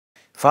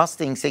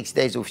Fasting 6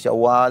 days of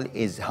Shawwal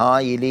is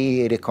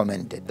highly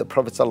recommended. The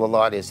Prophet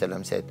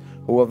ﷺ said,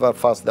 whoever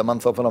fasts the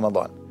month of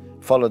Ramadan,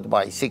 followed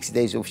by 6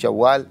 days of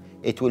Shawwal,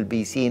 it will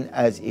be seen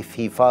as if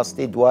he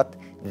fasted what?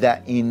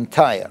 The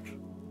entire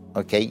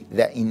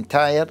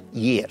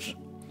year.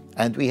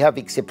 And we have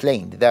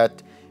explained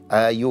that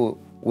you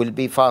will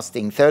be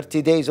fasting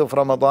 30 days of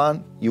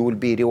Ramadan, you will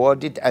be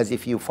rewarded as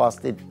if you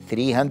fasted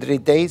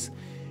 300 days.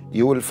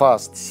 You will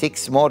fast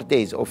 6 more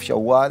days of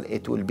Shawwal,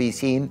 it will be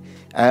seen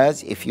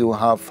as if you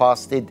have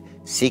fasted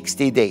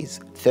 60 days.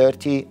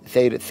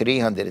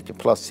 300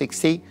 plus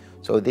 60,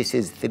 so this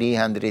is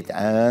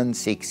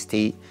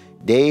 360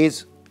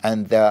 days,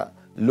 and the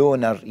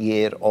lunar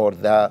year or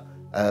the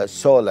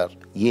solar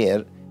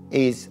year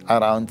is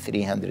around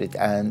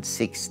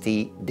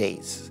 360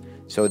 days.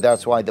 So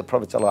that's why the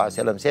Prophet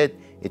ﷺ said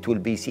it will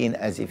be seen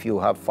as if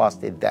you have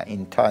fasted the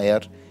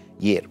entire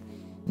year.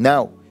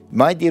 Now,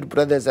 my dear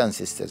brothers and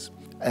sisters,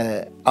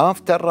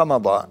 after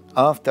Ramadan,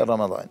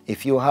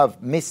 if you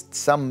have missed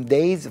some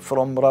days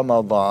from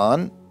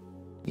Ramadan,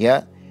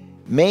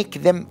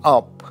 make them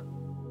up,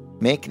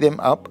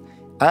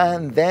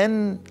 and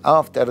then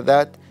after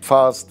that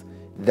fast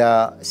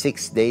the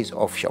 6 days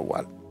of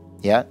Shawwal.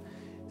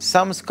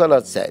 Some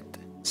scholars said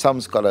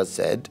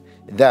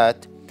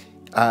that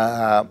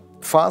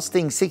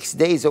fasting 6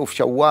 days of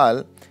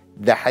Shawwal,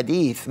 the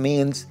hadith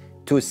means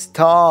to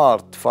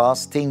start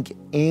fasting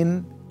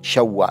in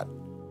Shawwal.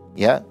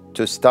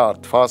 To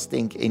start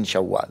fasting in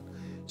Shawwal.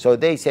 So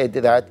they said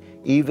that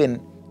even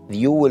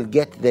you will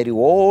get the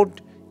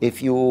reward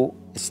if you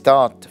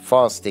start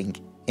fasting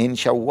in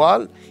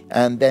Shawwal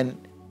and then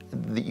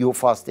you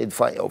fasted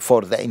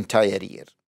for the entire year.